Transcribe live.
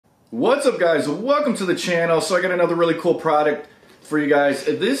What's up, guys? Welcome to the channel. So I got another really cool product for you guys.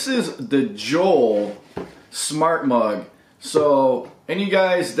 This is the Joulle Smart Mug. So any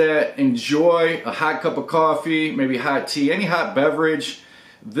guys that enjoy a hot cup of coffee, maybe hot tea, any hot beverage,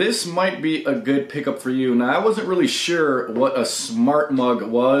 this might be a good pickup for you. Now, I wasn't really sure what a smart mug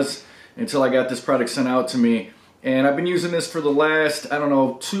was until I got this product sent out to me. And I've been using this for the last, I don't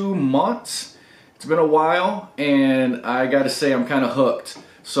know, 2 months. It's been a while, and I gotta say I'm kind of hooked.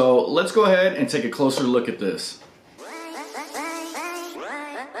 So let's go ahead and take a closer look at this.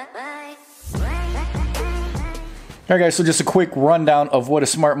 Alright guys, so just a quick rundown of what a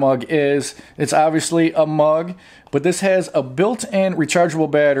smart mug is. It's obviously a mug, but this has a built-in rechargeable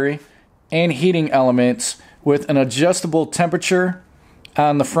battery and heating elements with an adjustable temperature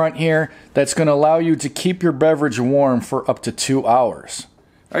on the front here that's going to allow you to keep your beverage warm for up to 2 hours.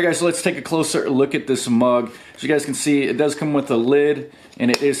 Alright guys, so let's take a closer look at this mug. As you guys can see, it does come with a lid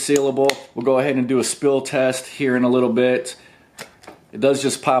and it is sealable. We'll go ahead and do a spill test here in a little bit. It does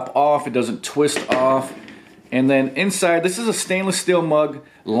just pop off, it doesn't twist off. And then inside, this is a stainless steel mug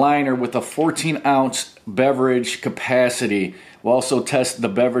liner with a 14-ounce beverage capacity. We'll also test the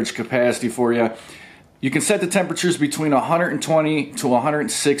beverage capacity for you. You can set the temperatures between 120 to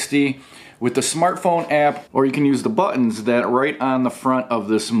 160 with the smartphone app, or you can use the buttons that are right on the front of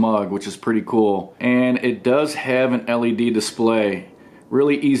this mug, which is pretty cool. And it does have an LED display.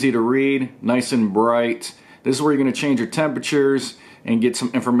 Really easy to read, nice and bright. This is where you're going to change your temperatures and get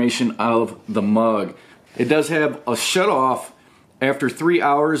some information out of the mug. It does have a shut-off after 3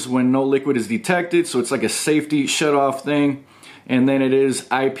 hours when no liquid is detected, so it's like a safety shut-off thing. And then it is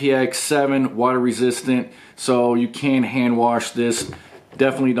IPX7 water resistant, so you can hand wash this.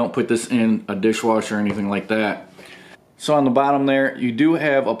 Definitely don't put this in a dishwasher or anything like that. So on the bottom there, you do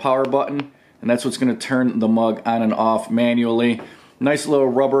have a power button, and that's what's going to turn the mug on and off manually. Nice little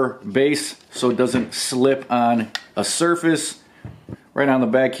rubber base so it doesn't slip on a surface. Right on the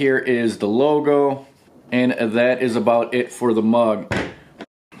back here is the logo, and that is about it for the mug.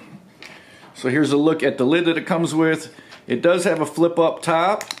 So here's a look at the lid that it comes with. It does have a flip up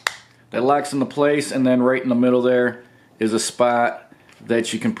top that locks into place, and then right in the middle there is a spot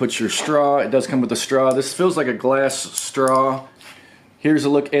that you can put your straw. It does come with a straw. This feels like a glass straw. Here's a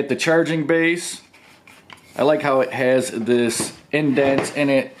look at the charging base. I like how it has this indent in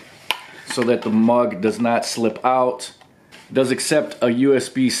it so that the mug does not slip out. It does accept a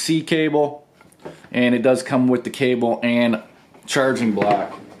USB-C cable, and it does come with the cable and charging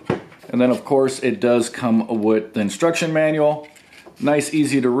block. And then of course it does come with the instruction manual. Nice,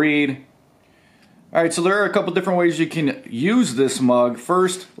 easy to read. Alright, so there are a couple different ways you can use this mug.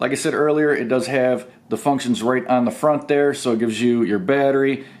 First, like I said earlier, it does have the functions right on the front there, so it gives you your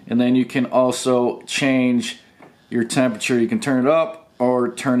battery, and then you can also change your temperature. You can turn it up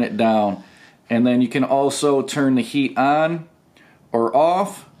or turn it down. And then you can also turn the heat on or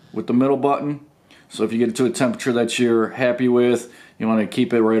off with the middle button. So if you get it to a temperature that you're happy with, you want to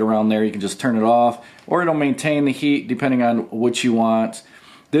keep it right around there, you can just turn it off, or it'll maintain the heat depending on what you want.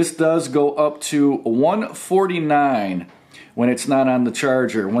 This does go up to 149 when it's not on the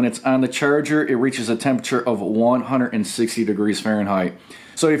charger. When it's on the charger, it reaches a temperature of 160 degrees Fahrenheit.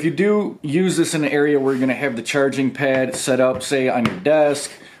 So if you do use this in an area where you're going to have the charging pad set up, say on your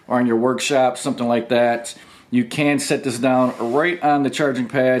desk or on your workshop, something like that, you can set this down right on the charging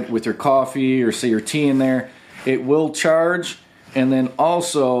pad with your coffee or say your tea in there. It will charge. And then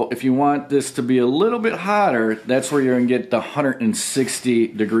also, if you want this to be a little bit hotter, that's where you're going to get the 160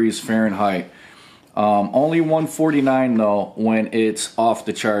 degrees Fahrenheit. Only 149 though when it's off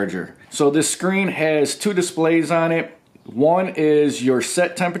the charger. So this screen has 2 displays on it. One is your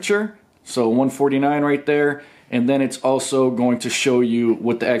set temperature, so 149 right there. And then it's also going to show you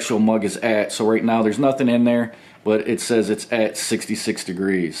what the actual mug is at. So right now there's nothing in there, but it says it's at 66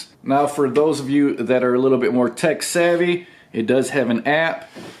 degrees. Now for those of you that are a little bit more tech savvy, it does have an app,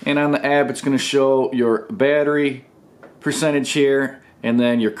 and on the app it's going to show your battery percentage here, and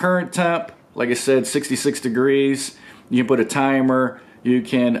then your current temp, like I said, 66 degrees. You can put a timer, you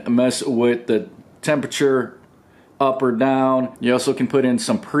can mess with the temperature up or down. You also can put in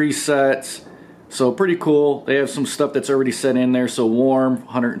some presets. So pretty cool. They have some stuff that's already set in there. So warm,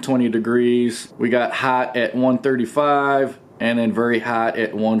 120 degrees. We got hot at 135. And then very hot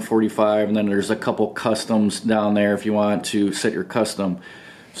at 145, and then there's a couple customs down there if you want to set your custom.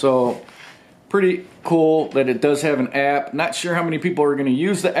 So pretty cool that it does have an app. Not sure how many people are going to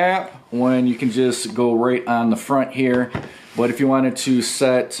use the app when you can just go right on the front here, but if you wanted to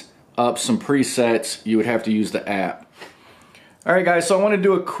set up some presets, you would have to use the app. Alright guys, so I want to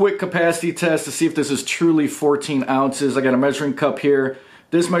do a quick capacity test to see if this is truly 14 ounces. I got a measuring cup here,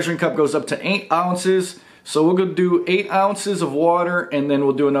 This measuring cup goes up to 8 ounces. So we'll go do 8 ounces of water, and then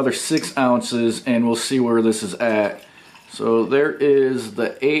we'll do another 6 ounces, and we'll see where this is at. So there is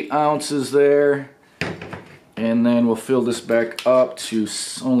the 8 ounces there. And then we'll fill this back up to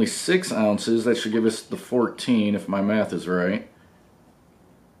only 6 ounces. That should give us the 14 if my math is right.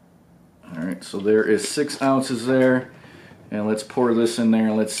 Alright, so there is 6 ounces there. And let's pour this in there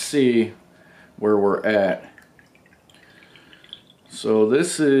and let's see where we're at. So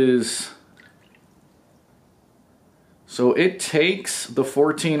this is... So it takes the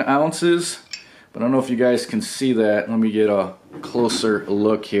 14 ounces, but I don't know if you guys can see that. Let me get a closer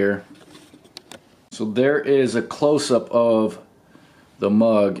look here. So there is a close-up of the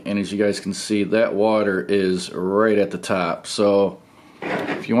mug, and as you guys can see, that water is right at the top. So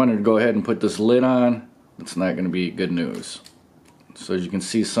if you wanted to go ahead and put this lid on, it's not going to be good news. So as you can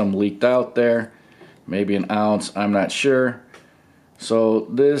see, some leaked out there, maybe an ounce, I'm not sure. So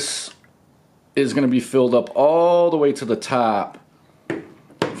this is going to be filled up all the way to the top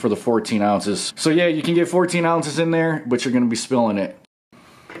for the 14 ounces. So yeah, you can get 14 ounces in there, but you're going to be spilling it.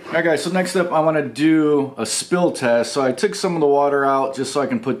 Alright guys, so next up I want to do a spill test. So I took some of the water out just so I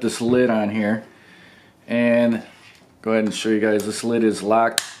can put this lid on here. And go ahead and show you guys, this lid is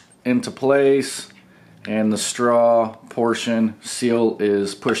locked into place and the straw portion seal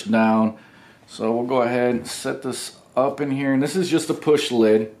is pushed down. So we'll go ahead and set this up in here, and this is just a push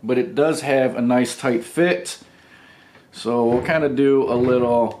lid, but it does have a nice tight fit. So we'll kind of do a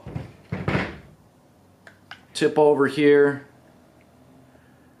little tip over here.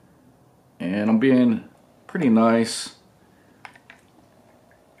 And I'm being pretty nice,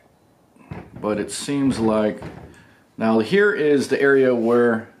 but it seems like, now here is the area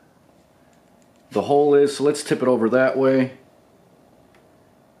where the hole is, so let's tip it over that way.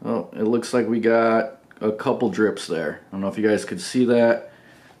 Oh, it looks like we got a couple drips there. I don't know if you guys could see that,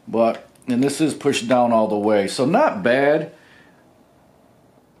 but, and this is pushed down all the way, so not bad.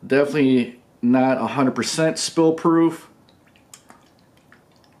 Definitely not 100% spill proof.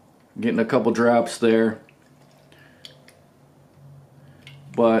 Getting a couple drops there,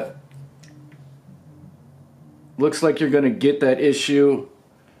 but looks like you're going to get that issue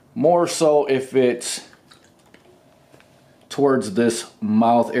more so if it's towards this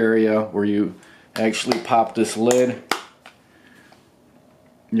mouth area where you actually pop this lid.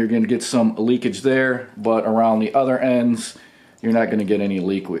 You're going to get some leakage there, but around the other ends you're not going to get any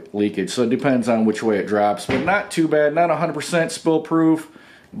leakage. So it depends on which way it drops, but not too bad. Not 100% spill proof,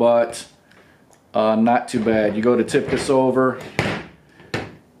 but not too bad. You go to tip this over,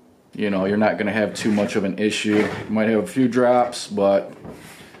 you know, you're not going to have too much of an issue. You might have a few drops, but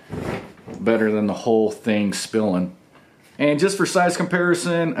better than the whole thing spilling. And just for size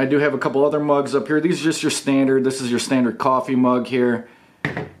comparison, I do have a couple other mugs up here. These are just your standard. This is your standard coffee mug here.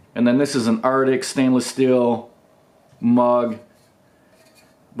 And then this is an Arctic stainless steel mug.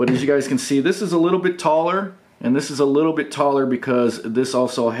 But as you guys can see, this is a little bit taller. And this is a little bit taller because this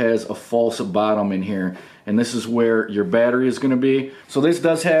also has a false bottom in here. And this is where your battery is going to be. So this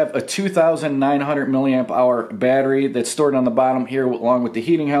does have a 2,900 milliamp hour battery that's stored on the bottom here along with the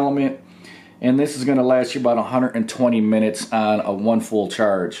heating element. And this is going to last you about 120 minutes on a 1 full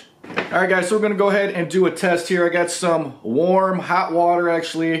charge. Alright guys, so we're going to go ahead and do a test here. I got some warm, hot water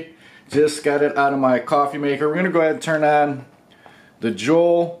actually. Just got it out of my coffee maker. We're going to go ahead and turn on the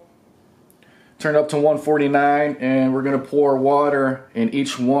Joulle. Turn it up to 149, and we're going to pour water in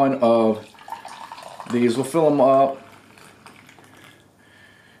each one of these. We'll fill them up.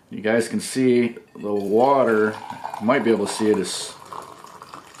 You guys can see the water. You might be able to see it. It's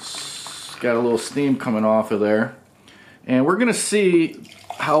got a little steam coming off of there. And we're going to see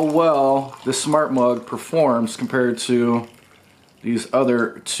how well the Smart Mug performs compared to these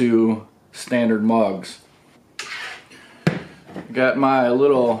other two standard mugs. Got my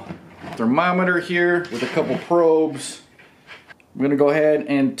little thermometer here with a couple probes. I'm going to go ahead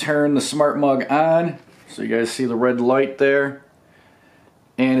and turn the Smart Mug on so you guys see the red light there.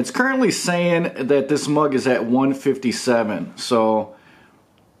 And it's currently saying that this mug is at 157. So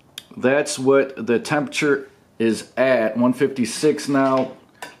that's what the temperature is at, 156 now.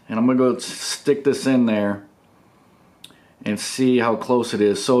 And I'm going to go stick this in there and see how close it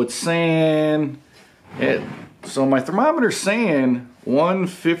is. So it's saying, so my thermometer's saying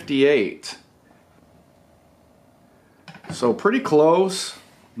 158. So pretty close.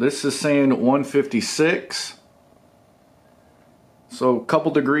 This is saying 156. So a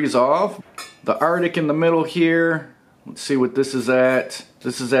couple degrees off. The Arctic in the middle here. Let's see what this is at.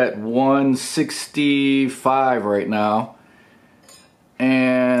 This is at 165 right now.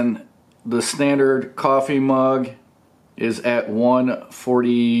 And the standard coffee mug is at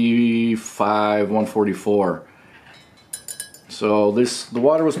 145, 144. So the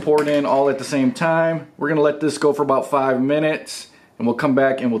water was poured in all at the same time. We're gonna let this go for about 5 minutes and we'll come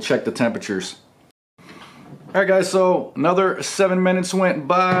back and we'll check the temperatures. Alright guys, so another 7 minutes went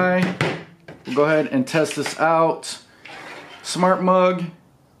by. We'll go ahead and test this out. Smart Mug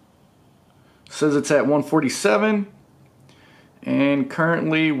says it's at 147. And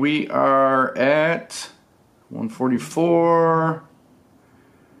currently we are at 144.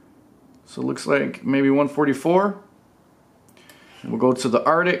 So it looks like maybe 144. And we'll go to the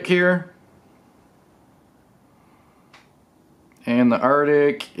Arctic here. And the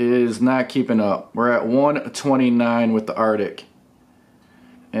Arctic is not keeping up. We're at 129 with the Arctic.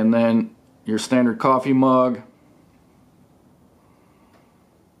 And then your standard coffee mug.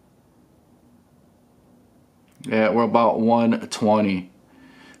 Yeah, we're about 120.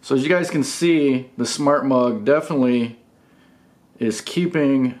 So as you guys can see, the Smart Mug definitely is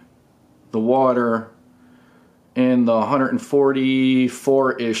keeping the water in the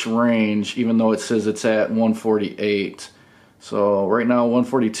 144-ish range, even though it says it's at 148. So right now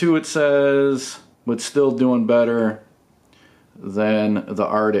 142 it says, but still doing better than the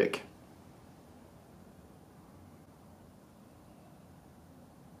Arctic.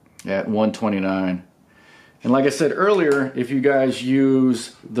 At 129. And like I said earlier, if you guys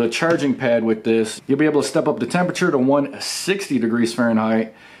use the charging pad with this, you'll be able to step up the temperature to 160 degrees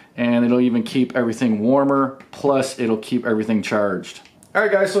Fahrenheit, and it'll even keep everything warmer, plus it'll keep everything charged.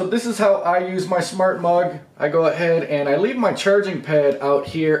 Alright guys, so this is how I use my Smart Mug. I go ahead and I leave my charging pad out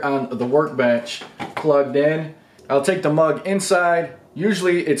here on the workbench plugged in. I'll take the mug inside.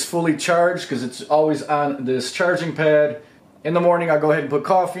 Usually it's fully charged because it's always on this charging pad. In the morning I'll go ahead and put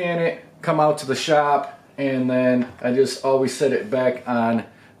coffee in it, come out to the shop, and then I just always set it back on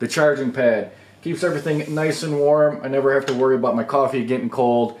the charging pad. Keeps everything nice and warm. I never have to worry about my coffee getting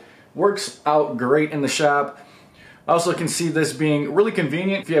cold. Works out great in the shop. I also can see this being really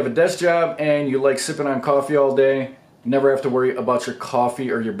convenient if you have a desk job and you like sipping on coffee all day. You never have to worry about your coffee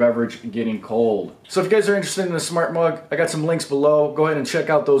or your beverage getting cold. So if you guys are interested in the Smart Mug, I got some links below. Go ahead and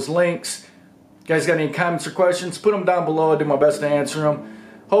check out those links. If you guys got any comments or questions, put them down below. I'll do my best to answer them.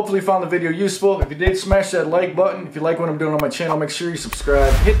 Hopefully you found the video useful. If you did, smash that like button. If you like what I'm doing on my channel, make sure you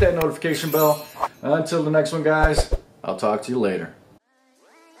subscribe. Hit that notification bell. Until the next one, guys, I'll talk to you later.